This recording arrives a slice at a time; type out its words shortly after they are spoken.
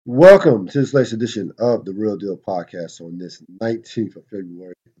Welcome to this latest edition of the Real Deal Podcast on this 19th of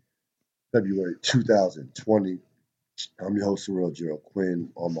February 2020. I'm your host, Cyril Gerald-Quinn,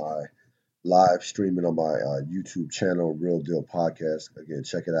 on my live streaming on my YouTube channel, Real Deal Podcast. Again,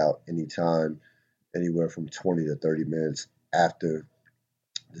 check it out anytime, anywhere from 20 to 30 minutes after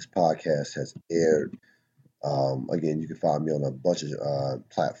this podcast has aired. Again, you can find me on a bunch of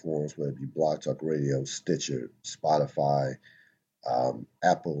platforms, whether it be Blog Talk Radio, Stitcher, Spotify,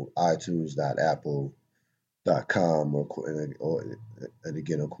 Apple, iTunes.apple.com, and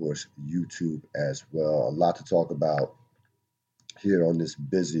again, of course, YouTube as well. A lot to talk about here on this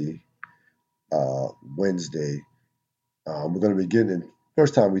busy Wednesday. We're going to be getting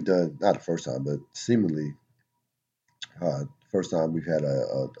first time we've done, not the first time, but seemingly first time we've had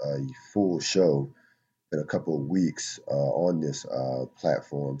a full show in a couple of weeks on this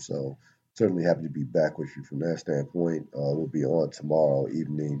platform. So certainly happy to be back with you from that standpoint. We'll be on tomorrow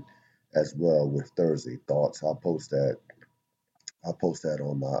evening as well with Thursday thoughts. I'll post that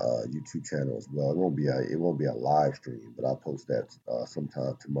on my YouTube channel as well. It won't be a live stream, but I'll post that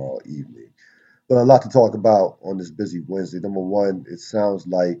sometime tomorrow evening. But a lot to talk about on this busy Wednesday. Number one, it sounds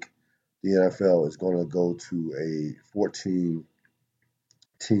like the NFL is going to go to a 14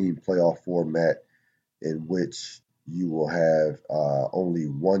 team playoff format in which you will have only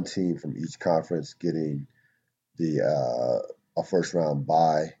one team from each conference getting the a first round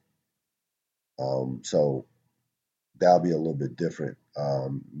bye. So that'll be a little bit different,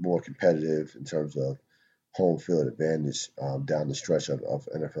 more competitive in terms of home field advantage down the stretch of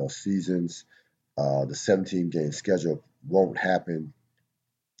NFL seasons. The 17 game schedule won't happen.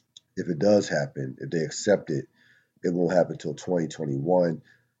 If it does happen, if they accept it, it won't happen until 2021.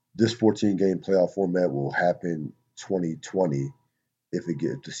 This 14 game playoff format will happen 2020 if the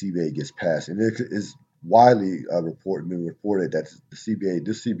CBA gets passed, and it is widely been reported that this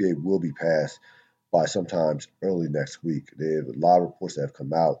CBA will be passed by sometimes early next week. There are a lot of reports that have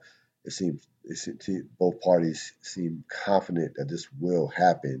come out. It seems both parties seem confident that this will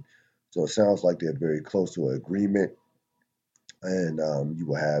happen. So it sounds like they're very close to an agreement, and you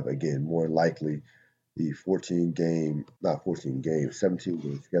will have again more than likely the 17 game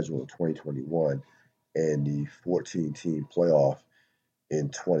schedule in 2021 and the 14 team playoff in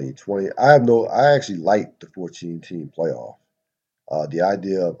 2020. I actually like the 14 team playoff. The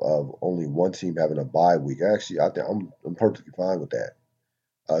idea of only one team having a bye week, actually, I think I'm perfectly fine with that.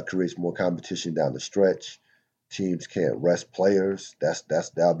 Creates more competition down the stretch. Teams can't rest players.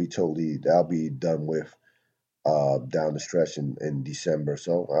 That'll be done with down the stretch in December.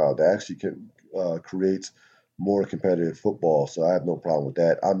 So that actually creates more competitive football. So I have no problem with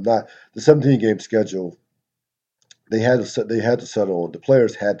that. I'm not the 17 game schedule. They had to settle. The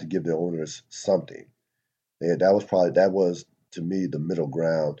players had to give their owners something. That was to me the middle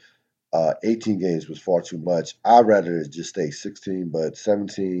ground. 18 games was far too much. I'd rather it just stay 16, but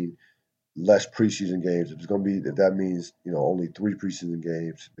 17 less preseason games. If it's going to be, if that means only three preseason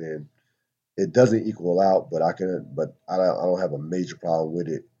games, then it doesn't equal out. But I don't have a major problem with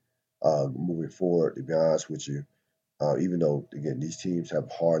it moving forward. To be honest with you, even though again these teams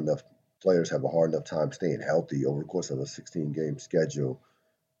players have a hard enough time staying healthy over the course of a 16 game schedule.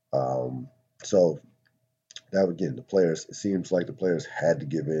 Um, so that again, the players. It seems like the players had to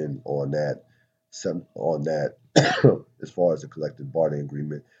give in on that. As far as the collective bargaining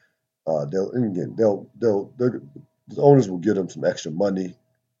agreement, the owners will give them some extra money.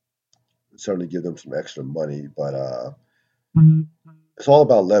 Certainly give them some extra money, but it's all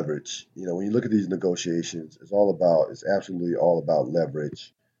about leverage. When you look at these negotiations, it's absolutely all about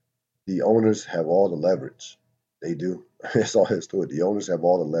leverage. The owners have all the leverage. They do. It's all his to it. The owners have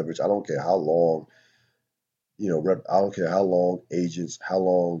all the leverage. I don't care how long I don't care how long agents, how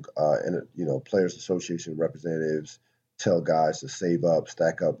long, and players association representatives tell guys to save up,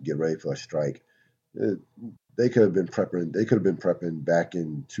 stack up, get ready for a strike. Uh, they could have been prepping. They could have been prepping back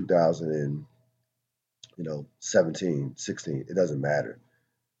in 2000 and 17, 16. It doesn't matter.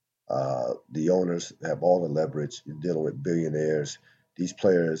 The owners have all the leverage. You're dealing with billionaires. These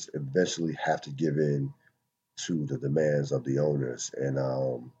players eventually have to give in to the demands of the owners, and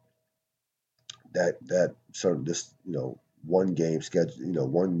that certain this one game schedule,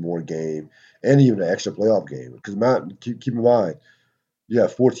 one more game, and even an extra playoff game. Because keep in mind, you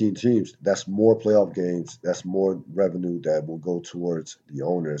have 14 teams. That's more playoff games. That's more revenue that will go towards the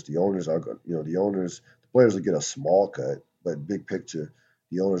owners. The owners are going, the players will get a small cut, but big picture,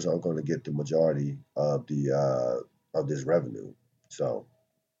 the owners are going to get the majority of the of this revenue. So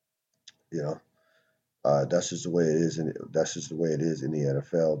you know. That's just the way it is, and that's just the way it is in the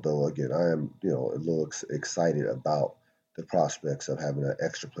NFL. Though again, I am a little excited about the prospects of having an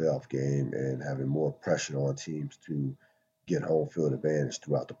extra playoff game and having more pressure on teams to get home field advantage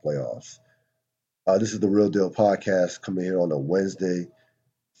throughout the playoffs. This is the Real Deal Podcast coming here on a Wednesday.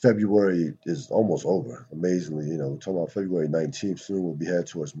 February is almost over. Amazingly, we're talking about February 19th. Soon we'll be headed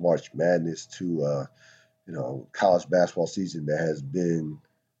towards March Madness to, college basketball season that has been,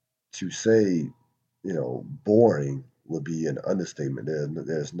 to say, boring would be an understatement.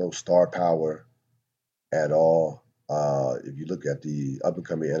 There's no star power at all. If you look at the up and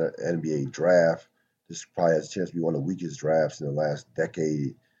coming NBA draft, this probably has a chance to be one of the weakest drafts in the last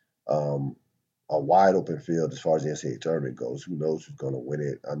decade. A wide open field as far as the NCAA tournament goes. Who knows who's going to win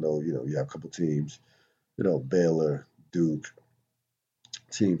it? I know, you have a couple teams, Baylor, Duke,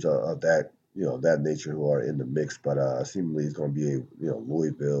 teams of that, that nature who are in the mix. But seemingly it's going to be,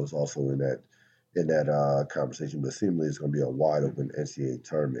 Louisville is also in that conversation. But seemingly it's going to be a wide open NCAA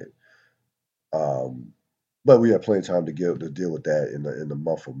tournament. But we have plenty of time to deal with that in the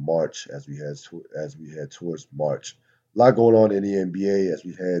month of March as we head towards March. A lot going on in the NBA as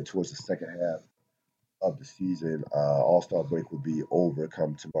we head towards the second half of the season. All-Star break will be over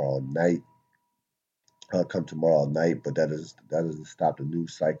come tomorrow night. But that doesn't stop the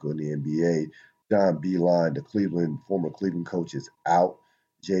news cycle in the NBA. John Beilein, the former Cleveland coach, is out.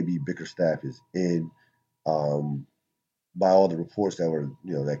 JB Bickerstaff is in. By all the reports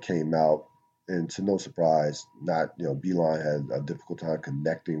that came out, and to no surprise, Beilein had a difficult time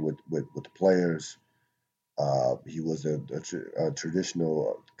connecting with the players. He was a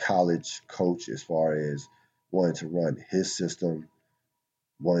traditional college coach as far as wanting to run his system,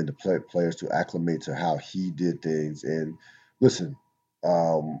 wanting the players to acclimate to how he did things. And listen,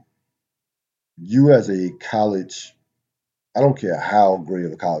 you as a college, I don't care how great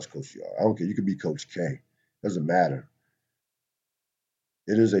of a college coach you are. I don't care. You could be Coach K. Doesn't matter.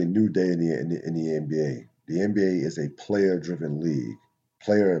 It is a new day in the NBA. The NBA is a player-driven league.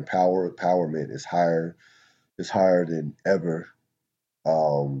 Player empowerment is higher than ever.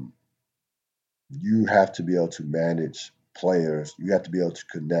 You have to be able to manage players. You have to be able to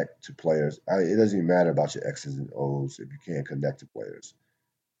connect to players. It doesn't even matter about your X's and O's if you can't connect to players.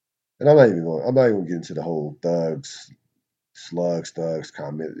 And I'm not even going to get into the whole thugs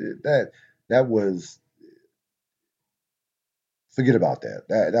comment. That was, forget about that.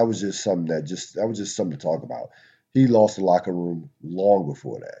 That was just something that was just something to talk about. He lost the locker room long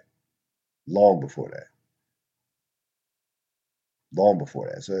before that. Long before that. Long before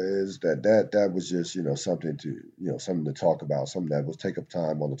that. So it's that was just, something to talk about, something that will take up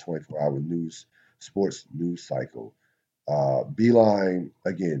time on the 24-hour sports news cycle. Beilein,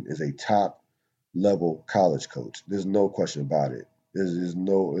 again, is a top level college coach. There's no question about it. There's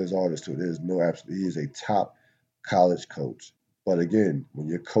all this to it. There's no absolute. He is a top college coach. But again, when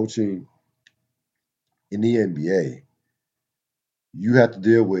you're coaching in the NBA, you have to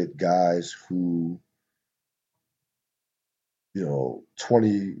deal with guys who,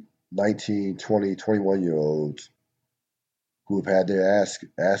 20, 19, 20, 21-year-olds who have had their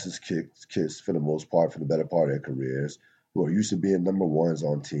asses kissed for the most part, for the better part of their careers, who are used to being number ones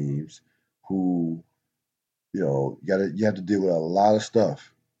on teams, who, you have to deal with a lot of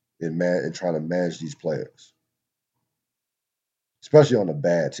stuff in trying to manage these players, especially on a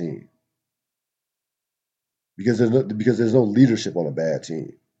bad team, because there's no leadership on a bad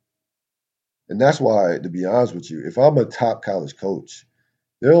team. And that's why, to be honest with you, if I'm a top college coach,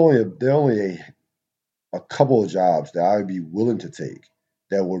 there are only a couple of jobs that I'd be willing to take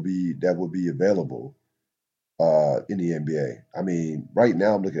that would be available in the NBA. I mean, right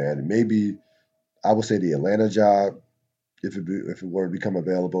now I'm looking at it. Maybe I would say the Atlanta job, if it were to become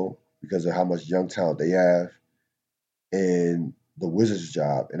available, because of how much young talent they have, and the Wizards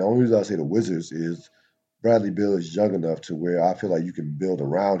job. And the only reason I say the Wizards is Bradley Beal is young enough to where I feel like you can build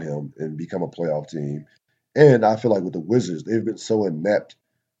around him and become a playoff team. And I feel like with the Wizards, they've been so inept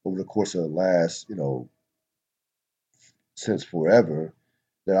over the course of the last, since forever,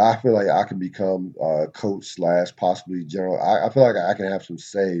 that I feel like I can become coach slash possibly general. I feel like I can have some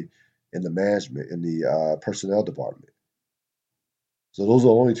say in the management, in the personnel department. So those are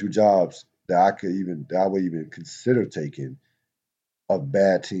the only two jobs that I would even consider taking of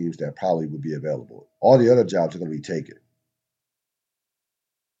bad teams that probably would be available. All the other jobs are going to be taken.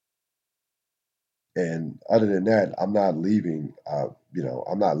 And other than that, I'm not leaving. I'm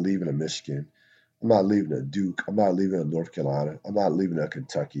not leaving a Michigan. I'm not leaving a Duke. I'm not leaving a North Carolina. I'm not leaving a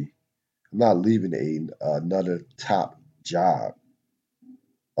Kentucky. I'm not leaving another top job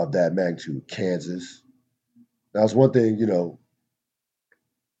of that magnitude. Kansas. Now, it's one thing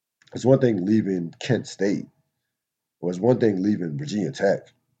leaving Kent State, or it's one thing leaving Virginia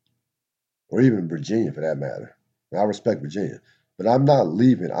Tech, or even Virginia for that matter. And I respect Virginia, but I'm not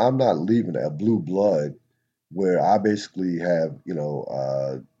leaving. I'm not leaving a blue blood where I basically have,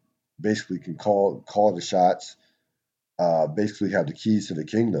 basically can call the shots, basically have the keys to the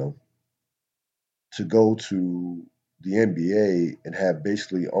kingdom to go to the NBA and have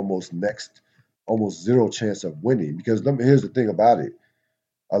basically almost zero chance of winning. Because here's the thing about it: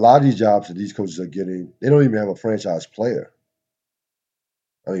 a lot of these jobs that these coaches are getting, they don't even have a franchise player.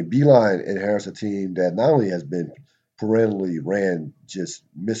 I mean, Beeline inherits a team that not only has been perennially just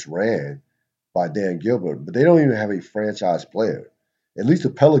misran by Dan Gilbert, but they don't even have a franchise player. At least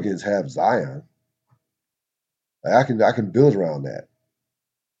the Pelicans have Zion. Like, I can build around that.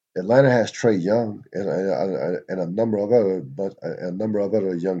 Atlanta has Trey Young and a number of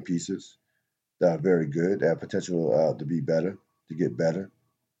other young pieces that are very good, that have potential to be better, to get better.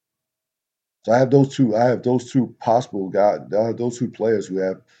 So I have those two. I have those two possible guys. I have those two players who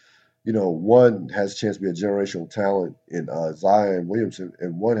have, one has a chance to be a generational talent in Zion Williamson,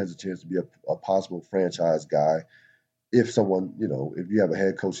 and one has a chance to be a possible franchise guy if someone, if you have a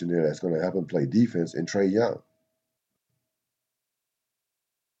head coach in there that's going to help him play defense and Trey Young.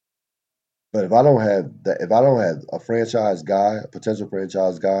 But if I don't have a franchise guy, a potential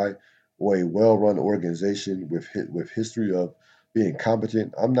franchise guy, or a well-run organization with history of being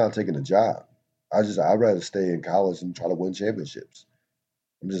competent, I'm not taking a job. I'd rather stay in college and try to win championships.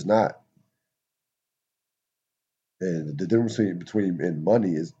 I'm just not. And the difference between in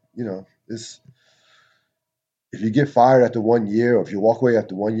money is, it's if you get fired after 1 year, or if you walk away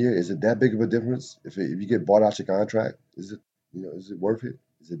after 1 year, is it that big of a difference? If you get bought out your contract, is it worth it?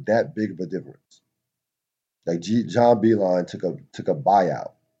 Is it that big of a difference? Like John Beeline took a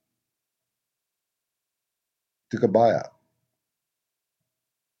buyout, took a buyout.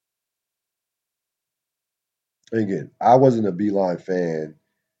 And again, I wasn't a Beeline fan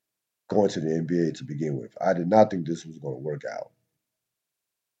going to the NBA to begin with. I did not think this was going to work out.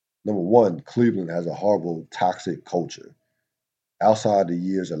 Number one, Cleveland has a horrible, toxic culture. Outside the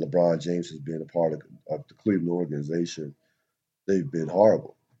years that LeBron James has been a part of the Cleveland organization, they've been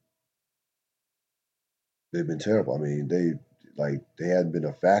horrible. They've been terrible. I mean, they hadn't been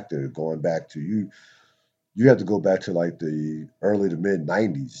a factor going back to you. You have to go back to like the early to mid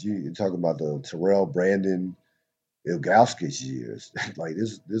 '90s. You're talking about the Terrell Brandon, Ilgauskas years. Like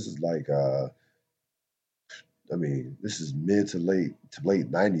this is like I mean, this is mid to late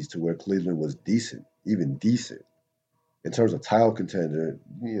 '90s to where Cleveland was decent, even decent in terms of title contender.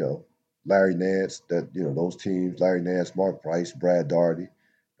 Larry Nance, those teams, Larry Nance, Mark Price, Brad Daugherty.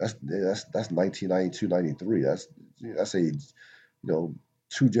 That's 1992, 93. That's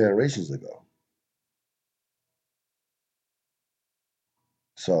two generations ago.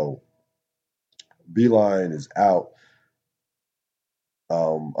 So Beeline is out.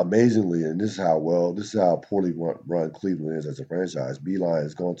 Amazingly, and this is how poorly run Cleveland is as a franchise. Beeline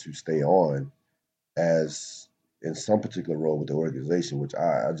is going to stay on as in some particular role with the organization, which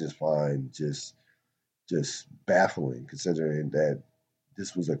I just find just baffling, considering that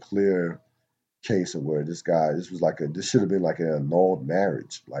this was a clear case of where this should have been like an annulled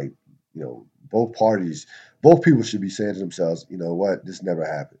marriage. Like, both people should be saying to themselves, you know what, this never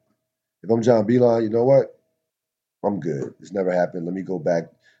happened. If I'm John Beeline, you know what, I'm good. This never happened. Let me go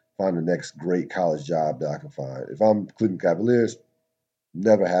back, find the next great college job that I can find. If I'm Cleveland Cavaliers,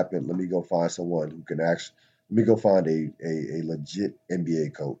 never happened. Let me go find someone who can actually. Let me go find a legit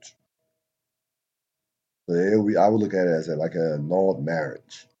NBA coach. So I would look at it as like an annulled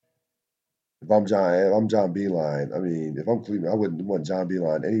marriage. If I'm John Beeline, I mean, if I'm Cleveland, I wouldn't want John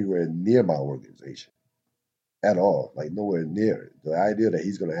Beeline anywhere near my organization at all. Like nowhere near it. The idea that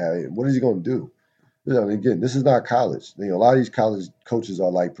he's going to have, what is he going to do? Again, this is not college. A lot of these college coaches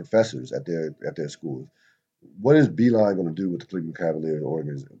are like professors at their schools. What is Beeline going to do with the Cleveland Cavaliers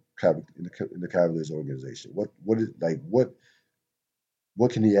organization? In the Cavaliers organization, what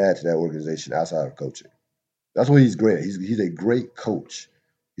can he add to that organization outside of coaching? That's what he's great at. He's a great coach.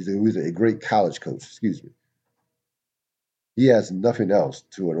 He's a great college coach. Excuse me. He has nothing else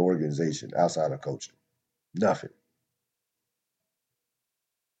to an organization outside of coaching. Nothing.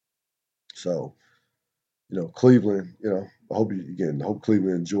 So, Cleveland. I hope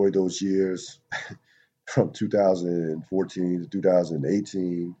Cleveland enjoyed those years from 2014 to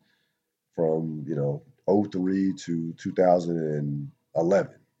 2018, from '03 to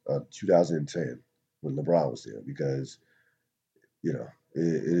 2011, 2010 when LeBron was there, because it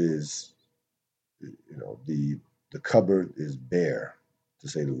is the cupboard is bare, to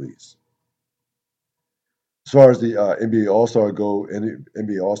say the least. As far as the NBA All Star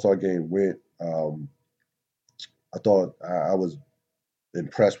NBA All Star game went, I thought I was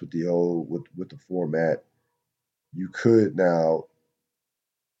impressed with the format. you could now.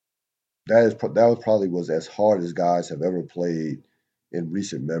 Was as hard as guys have ever played in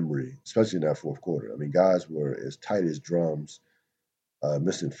recent memory, especially in that fourth quarter. I mean, guys were as tight as drums,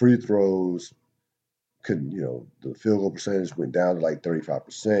 missing free throws. Couldn't, the field goal percentage went down to like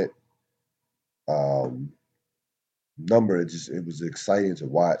 35%. Um, it was exciting to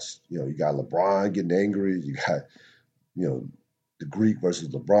watch. You got LeBron getting angry. You got, you know, the Greek versus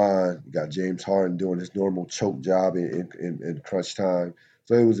LeBron. You got James Harden doing his normal choke job in crunch time.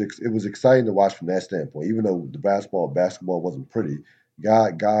 So it was exciting to watch from that standpoint. Even though the basketball wasn't pretty,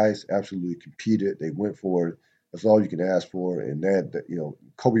 guys absolutely competed. They went for it. That's all you can ask for. And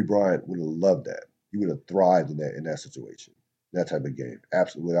Kobe Bryant would have loved that. He would have thrived in that situation, that type of game,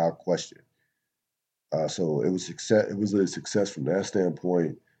 absolutely without question. So it was success. It was a success from that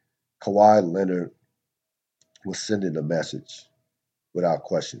standpoint. Kawhi Leonard was sending a message without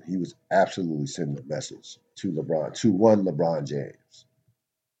question. He was absolutely sending a message to LeBron, to one LeBron James.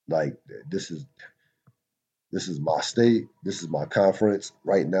 Like this is my state, this is my conference.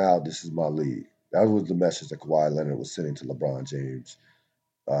 Right now, this is my league. That was the message that Kawhi Leonard was sending to LeBron James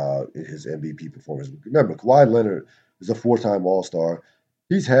in his MVP performance. Remember, Kawhi Leonard is a four-time All-Star.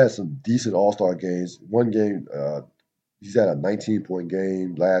 He's had some decent All-Star games. One game, he's had a 19-point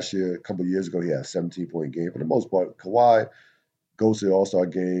game last year. A couple of years ago, he had a 17-point game. For the most part, Kawhi goes to the All-Star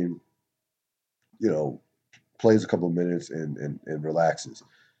game, you know, plays a couple of minutes and relaxes.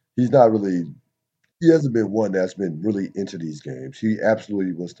 He's not really. He hasn't been one that's been really into these games. He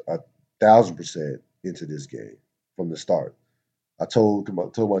absolutely was 1,000% into this game from the start. I told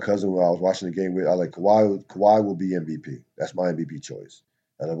my cousin when I was watching the game, I like Kawhi will be MVP. That's my MVP choice.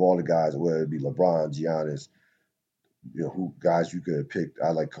 Out of all the guys, whether it be LeBron, Giannis, who guys you could have picked, I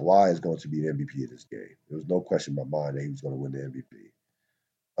like Kawhi is going to be the MVP of this game. There was no question in my mind that he was going to win the MVP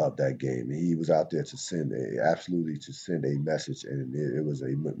of that game. And he was out there to send a message, and it was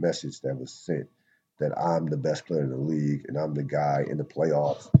a message that was sent that I'm the best player in the league, and I'm the guy in the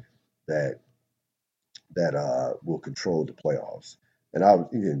playoffs that will control the playoffs. And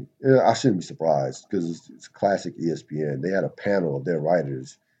I shouldn't be surprised because it's classic ESPN. They had a panel of their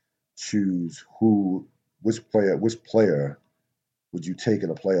writers choose which player would you take in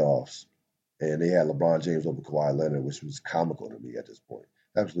the playoffs, and they had LeBron James over Kawhi Leonard, which was comical to me at this point.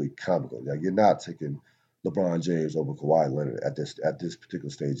 Absolutely comical. Like you're not taking LeBron James over Kawhi Leonard at this particular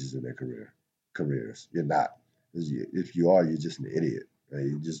stages in their careers. You're not. If you are, you're just an idiot.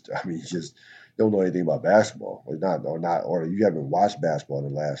 You just don't know anything about basketball, or you haven't watched basketball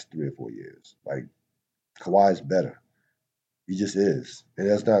in the last 3 or 4 years. Like Kawhi's better. He just is. And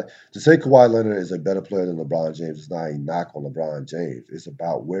that's not to say Kawhi Leonard is a better player than LeBron James. It's not a knock on LeBron James. It's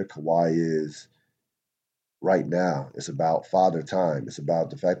about where Kawhi is right now. It's about father time. It's about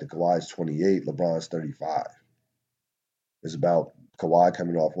the fact that Kawhi is 28, LeBron's 35. It's about Kawhi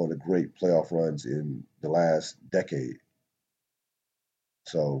coming off one of the great playoff runs in the last decade.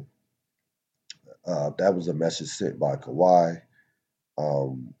 So that was a message sent by Kawhi.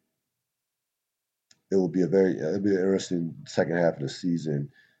 Um, it'll be an interesting second half of the season.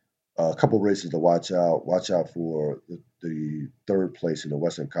 A couple races to watch out. Watch out for the third place in the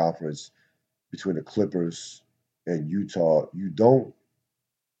Western Conference between the Clippers and Utah. The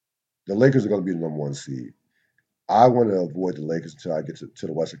Lakers are going to be the number one seed. I want to avoid the Lakers until I get to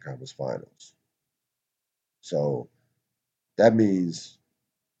the Western Conference Finals. So that means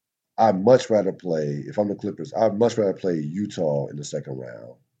if I'm the Clippers, I'd much rather play Utah in the second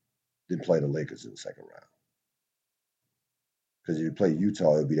round than play the Lakers in the second round. Because if you play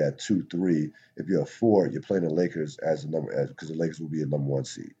Utah, it'll be that 2-3. If you're a 4, you're playing the Lakers because the Lakers will be a number one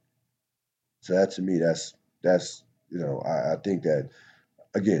seed. So that to me, I think that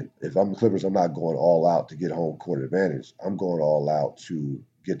again, if I'm the Clippers, I'm not going all out to get home court advantage. I'm going all out to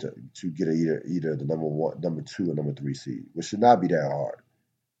get either the number one, number 2, or number 3 seed, which should not be that hard.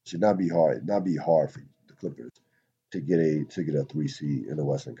 Should not be hard. Not be hard for the Clippers to get a 3 seed in the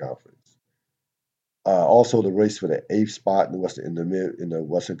Western Conference. Also, the race for the 8th spot in the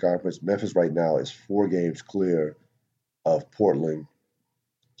Western Conference. Memphis right now is 4 games clear of Portland,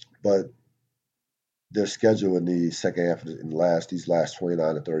 but their schedule in the second half these last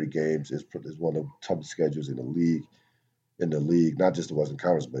 29 to 30 games is one of the toughest schedules in the league. Not just the Western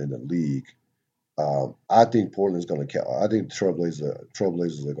Conference, but in the league. I think Portland's going to. I think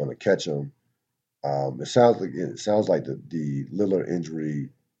Trailblazers are going to catch them. It sounds like the Lillard injury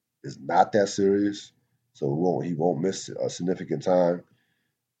is not that serious, so he won't miss a significant time.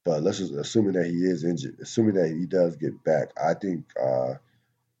 But let's just assuming that he is injured, assuming that he does get back, I think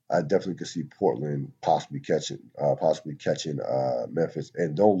I definitely could see Portland possibly catching Memphis.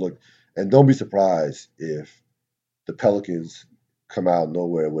 And don't be surprised if the Pelicans come out of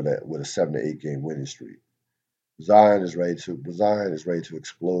nowhere with a 7 to 8 game winning streak. Zion is ready to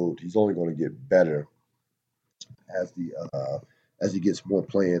explode. He's only going to get better as the as he gets more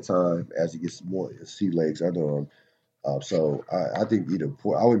playing time, as he gets more sea legs under him. So I think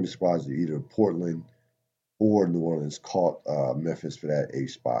I wouldn't be surprised if either Portland or New Orleans caught Memphis for that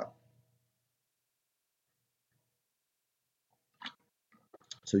 8th spot.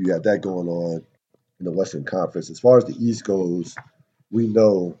 So you have that going on in the Western Conference. As far as the East goes, we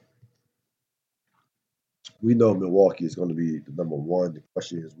know Milwaukee is going to be the number one. The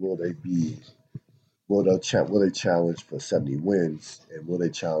question is, will they challenge for 70 wins, and will they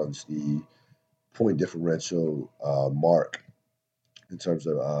challenge the point differential mark in terms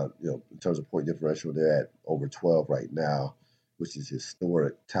of point differential? They're at over 12 right now, which is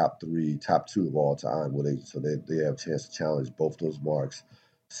historic, top three, top two of all time. They have a chance to challenge both those marks,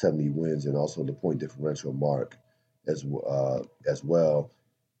 70 wins, and also the point differential mark as well.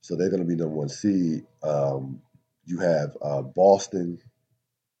 So they're going to be number one seed. You have Boston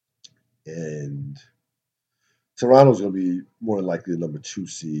and Toronto's going to be more than likely the number two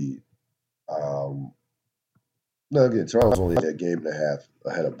seed. Um, no, again, Toronto's only a game and a half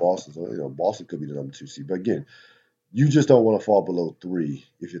ahead of Boston, so Boston could be the number two seed. But again, you just don't want to fall below three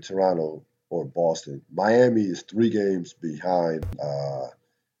if you're Toronto or Boston. Miami is 3 games behind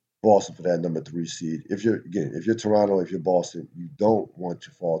Boston for that number three seed. If you're Toronto, if you're Boston, you don't want to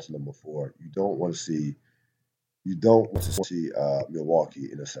fall to number four. You don't want to see Milwaukee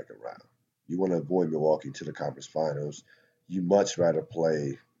in the second round. You want to avoid Milwaukee to the conference finals. You much rather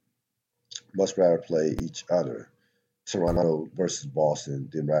play each other, Toronto versus Boston,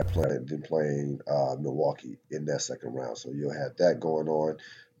 than playing Milwaukee in that second round. So you'll have that going on.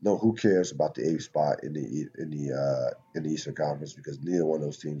 No, who cares about the 8th spot in the Eastern Conference, because neither one of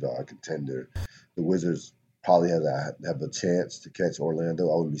those teams are a contender. The Wizards probably have a chance to catch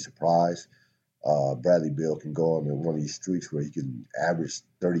Orlando. I wouldn't be surprised. Bradley Beal can go on one of these streaks where he can average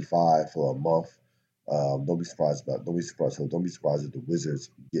 35 for a month. Don't be surprised if the Wizards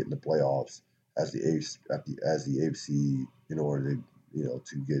get in the playoffs as the eighth seed in order to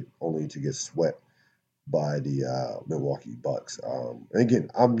to get swept by the Milwaukee Bucks. And again,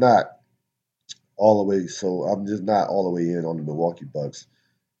 I'm just not all the way in on the Milwaukee Bucks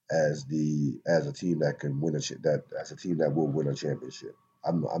as a team that can win as a team that will win a championship.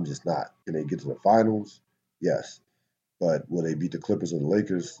 I'm just not. Can they get to the finals? Yes. But will they beat the Clippers or the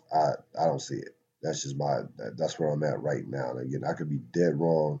Lakers? I don't see it. That's where I'm at right now. And again, I could be dead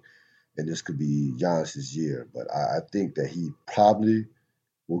wrong, and this could be Giannis's year. But I think that he probably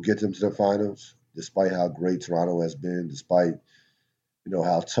will get them to the finals, despite how great Toronto has been, despite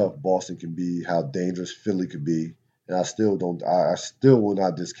how tough Boston can be, how dangerous Philly could be. And I still don't. I still will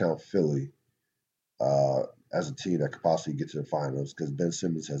not discount Philly as a team that could possibly get to the finals, because Ben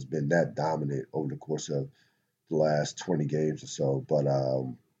Simmons has been that dominant over the course of the last 20 games or so. But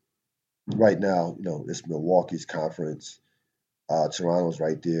right now, it's Milwaukee's conference. Toronto's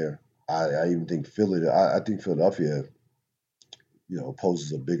right there. I even think I think Philadelphia,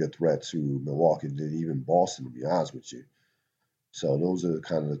 poses a bigger threat to Milwaukee than even Boston, to be honest with you. So those are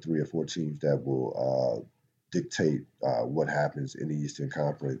kind of the 3 or 4 teams that will dictate what happens in the Eastern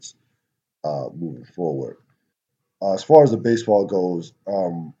Conference moving forward. As far as the baseball goes,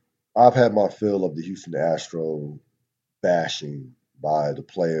 I've had my fill of the Houston Astro bashing by the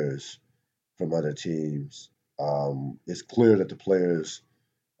players from other teams. It's clear that the players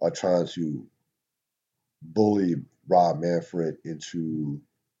are trying to bully Rob Manfred into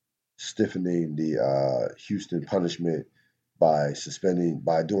stiffening the Houston punishment by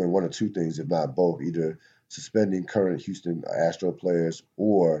doing one or two things, if not both, either suspending current Houston Astro players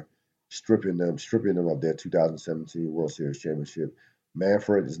or stripping them of their 2017 World Series championship.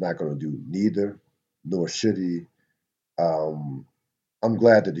 Manfred is not going to do neither, nor should he. I'm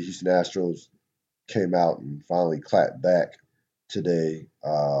glad that the Houston Astros came out and finally clapped back today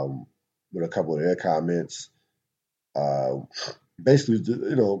with a couple of their comments. Uh,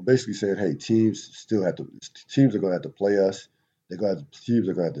 basically saying, hey, teams are going to have to play us. Teams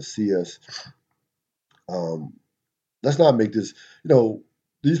are going to have to see us. Let's not make this.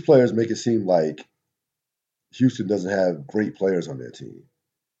 These players make it seem like Houston doesn't have great players on their team,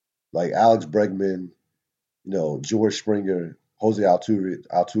 like Alex Bregman, George Springer, Jose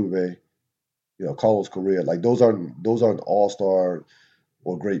Altuve, Carlos Correa. Like those aren't all-star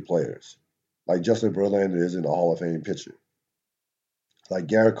or great players. Like Justin Verlander isn't a Hall of Fame pitcher. Like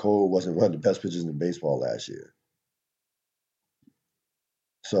Garrett Cole wasn't one of the best pitchers in baseball last year.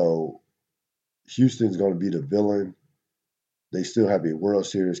 So Houston's going to be the villain. They still have a World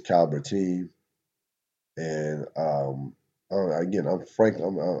Series caliber team. And again, I'm frank.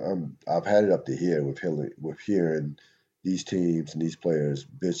 I've had it up to here with hearing these teams and these players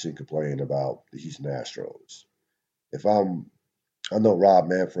bitch and complain about the Houston Astros. If I know Rob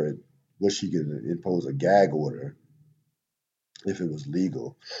Manfred wish he could impose a gag order if it was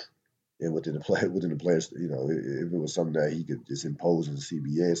legal and within the players, if it was something that he could just impose in the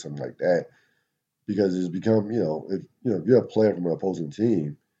CBA or something like that, because it's become, if you're a player from an opposing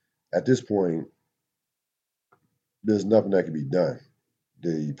team, at this point, there's nothing that can be done.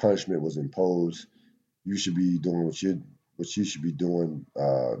 The punishment was imposed. You should be doing what you should be doing,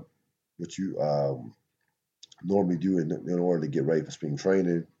 what you normally do in order to get ready for spring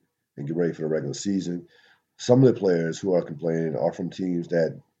training and get ready for the regular season. Some of the players who are complaining are from teams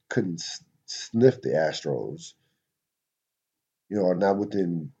that couldn't sniff the Astros, are not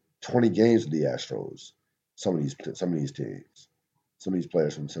within 20 games of the Astros. Some of these teams, some of these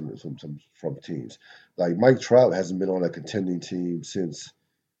players from teams, like Mike Trout hasn't been on a contending team since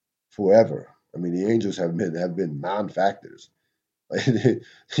forever. I mean, the Angels have been non-factors. Like,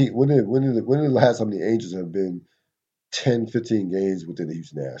 when the last time the Angels have been 10, 15 games within the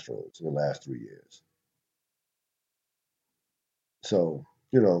Houston Astros in the last 3 years? So,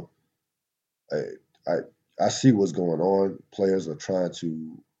 I, I I see what's going on. Players are trying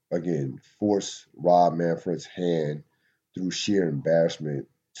to again force Rob Manfred's hand through sheer embarrassment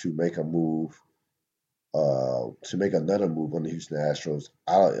to make a move, to make another move on the Houston Astros.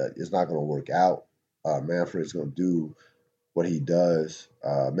 It's not going to work out. Manfred's going to do what he does.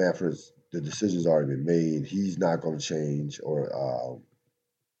 Manfred's the decision's already been made. He's not going to change, or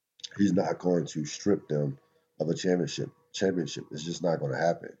he's not going to strip them of a championship. It's just not going to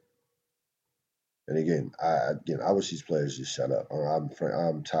happen. And I wish these players just shut up.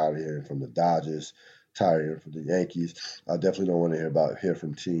 I'm tired of hearing from the Dodgers, tired of hearing from the Yankees. I definitely don't want to hear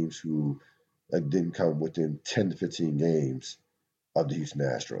from teams who didn't come within 10 to 15 games of the Houston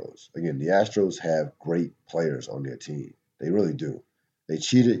Astros. Again, the Astros have great players on their team. They really do. They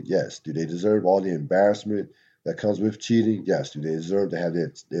cheated, yes. Do they deserve all the embarrassment that comes with cheating? Yes. Do they deserve to have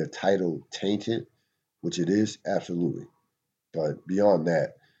their title tainted, which it is? Absolutely. But beyond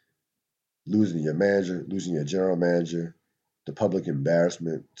that, losing your manager, losing your general manager, the public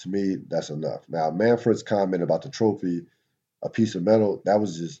embarrassment, to me, that's enough. Now, Manfred's comment about the trophy, a piece of metal, that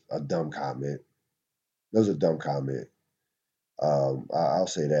was just a dumb comment. That was a dumb comment. I'll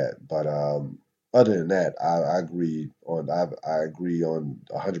say that. But other than that, I agree on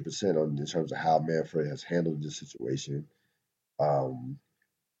 100% on in terms of how Manfred has handled this situation. Um,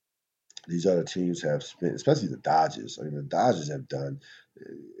 these other teams have spent, especially the Dodgers. I mean, the Dodgers have done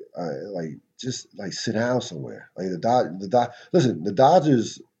like just like sit down somewhere. Like listen, the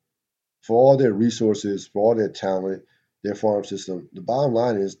Dodgers, for all their resources, for all their talent, their farm system, the bottom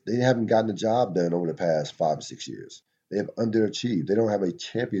line is they haven't gotten the job done over the past 5 or 6 years. They have underachieved. They don't have a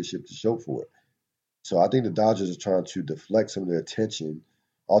championship to show for it. So I think the Dodgers are trying to deflect some of their attention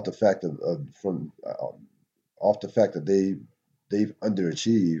off the fact off the fact that they've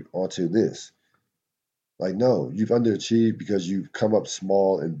underachieved onto this. Like, no, you've underachieved because you've come up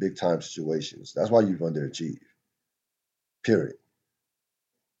small in big time situations. That's why you've underachieved. Period.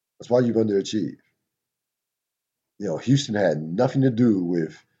 That's why you've underachieved. Houston had nothing to do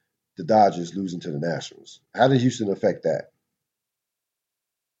with the Dodgers losing to the Nationals. How did Houston affect that?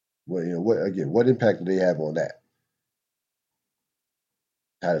 Well, what impact did they have on that?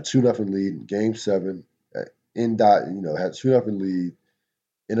 Had a 2-0 lead in Game 7. Had a 2-0 lead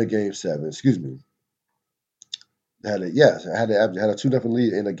in a Game 7. Excuse me. Had a 2-0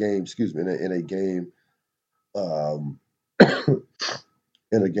 lead in a game. Excuse me, in a game, um,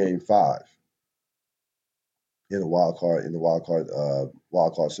 in a Game 5 in the wild card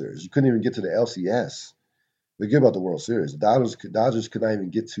series. You couldn't even get to the LCS. Forget about the World Series. The Dodgers could not even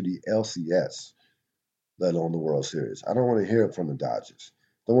get to the LCS, let alone the World Series. I don't want to hear it from the Dodgers.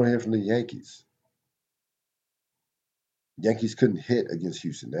 Don't want to hear from the Yankees. Yankees couldn't hit against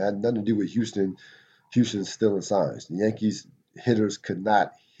Houston. It had nothing to do with Houston stealing signs. The Yankees hitters could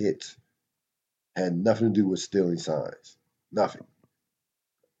not hit. Had nothing to do with stealing signs. Nothing.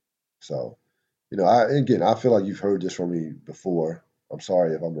 So, I feel like you've heard this from me before. I'm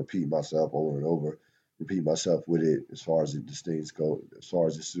sorry if I'm repeating myself over and over, repeating myself with it as far as this things go, as far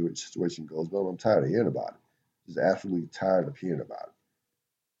as this situation goes. But I'm tired of hearing about it. Just absolutely tired of hearing about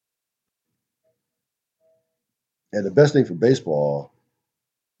it. And the best thing for baseball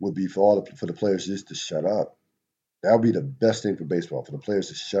would be for the players just to shut up. That would be the best thing for baseball, for the players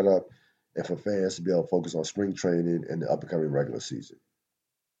to shut up and for fans to be able to focus on spring training and the upcoming regular season.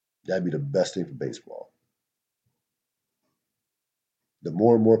 That'd be the best thing for baseball. The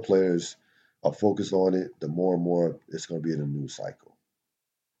more and more players focus on it, the more and more it's going to be in a news cycle.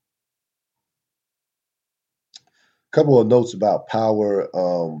 A couple of notes about Power.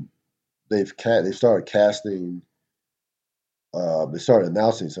 They started casting. They started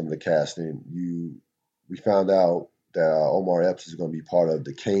announcing some of the casting. We found out that Omar Epps is going to be part of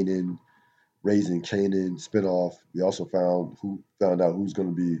the Kanan Raising Kanan spinoff. We also found out who's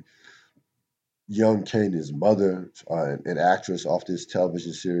going to be young Kanan's mother, an actress off this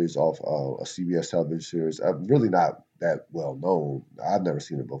television series, off a CBS television series. I'm really not that well known. I've never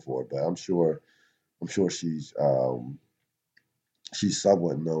seen it before, but I'm sure she's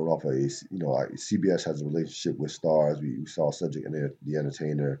somewhat known off of like CBS has a relationship with stars. We saw Cedric and the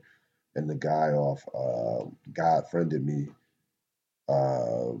Entertainer and the guy off God Friended Me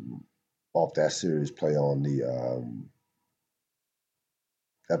off that series play on the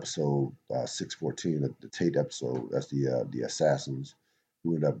episode 614, the Tate episode. That's the assassins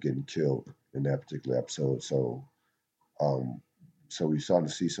who ended up getting killed in that particular episode. Um, so we starting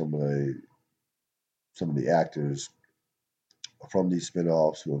to see some of the actors from these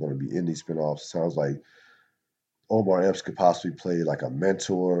spinoffs who are going to be in these spinoffs. Sounds like Omar Epps could possibly play like a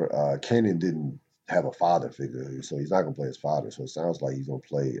mentor. Kanan didn't have a father figure, so he's not going to play his father. So it sounds like he's going to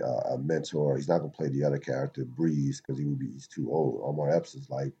play a mentor. He's not going to play the other character, Breeze, because he's too old. Omar Epps is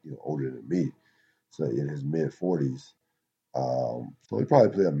like older than me, so in his mid 40s. So he probably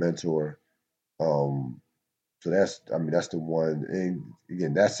play a mentor. Um, so that's the one. And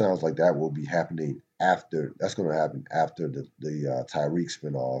again, that sounds like that will be happening after. That's going to happen after the Tyreek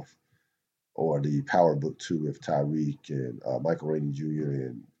spinoff or the Power Book 2 with Tyreek and Michael Rainey Jr.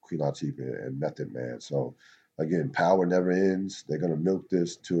 and Queen Latifah and Method Man. So again, Power never ends. They're gonna milk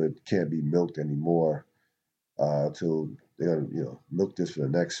this till it can't be milked anymore. Till they're gonna milk this for the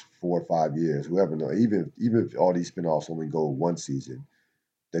next 4 or 5 years. Whoever know. Even if all these spinoffs only go one season,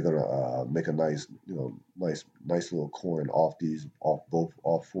 they're gonna make a nice little coin off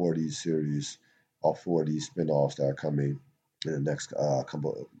 4 of these series, off 4 of these spinoffs that are coming in the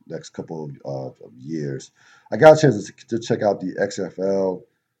next couple of years. I got a chance to check out the XFL.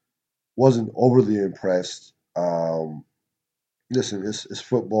 Wasn't overly impressed. Listen, it's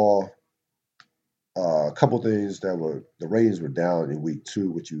football. A couple things the ratings were down in week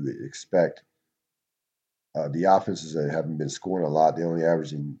 2, which you would expect. The offenses that haven't been scoring a lot. They're only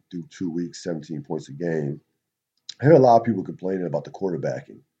averaging through 2 weeks 17 points a game. I hear a lot of people complaining about the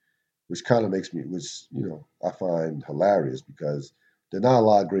quarterbacking, which kind of makes me, which I find hilarious because there are not a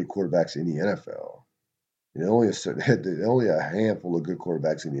lot of great quarterbacks in the NFL. There are only a handful of good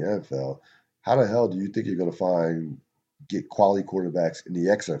quarterbacks in the NFL. How the hell do you think you're going to get quality quarterbacks in the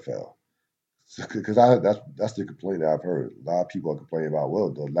XFL? Because that's the complaint that I've heard. A lot of people are complaining about,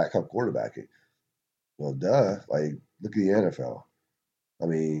 well, the lack of quarterbacking. Well, duh. Like, look at the NFL. I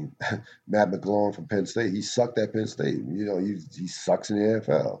mean, Matt McGloin from Penn State, he sucked at Penn State. He sucks in the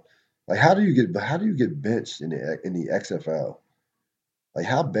NFL. Like, how do you get benched in the XFL? Like,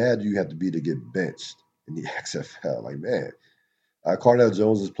 how bad do you have to be to get benched in the XFL? Like, man, Cardell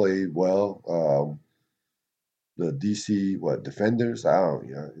Jones has played well. The DC Defenders? I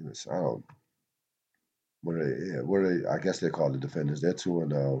don't. What are they? Yeah, what are they? I guess they're called the Defenders. They're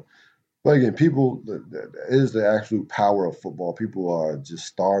 2-0. But again, it is the absolute power of football. People are just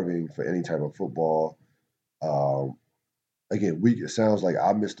starving for any type of football. Um, Again, it sounds like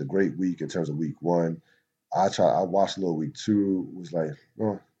I missed a great week in terms of week 1. I watched a little week 2. Was like,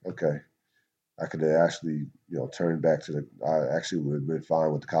 oh, okay. I could have actually, turned back to I actually would have been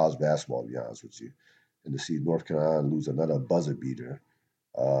fine with the college basketball, to be honest with you. And to see North Carolina lose another buzzer beater,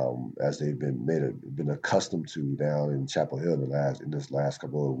 as they've been accustomed to down in Chapel Hill in this last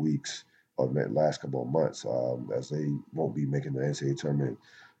couple of weeks or last couple of months, as they won't be making the NCAA tournament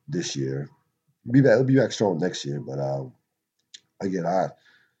this year. It'll be back strong next year, but again,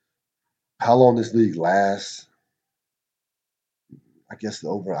 how long this league lasts, I guess the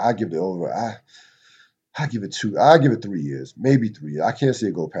over. I give the over. I give it 2. I give it 3 years, maybe 3. I can't see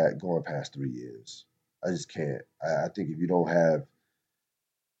it going past 3 years. I just can't. I think if you don't have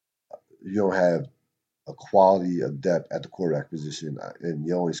a quality of depth at the quarterback position, and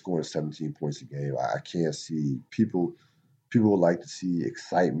you're only scoring 17 points a game, I can't see people. People would like to see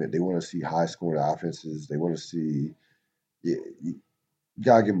excitement. They want to see high scoring offenses. They want to see. You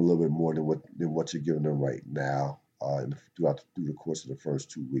gotta give them a little bit more than what you're giving them right now. Through the course of the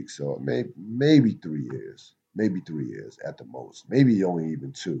first 2 weeks, so maybe 3 years, maybe 3 years at the most, maybe only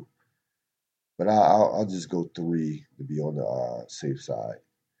even 2. But I'll just go 3 to be on the safe side.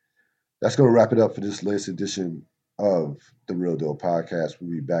 That's going to wrap it up for this latest edition of the Real Deal Podcast. We'll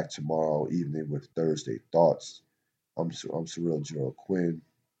be back tomorrow evening with Thursday Thoughts. I'm Cyril Gerald-Quinn.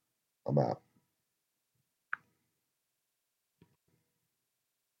 I'm out.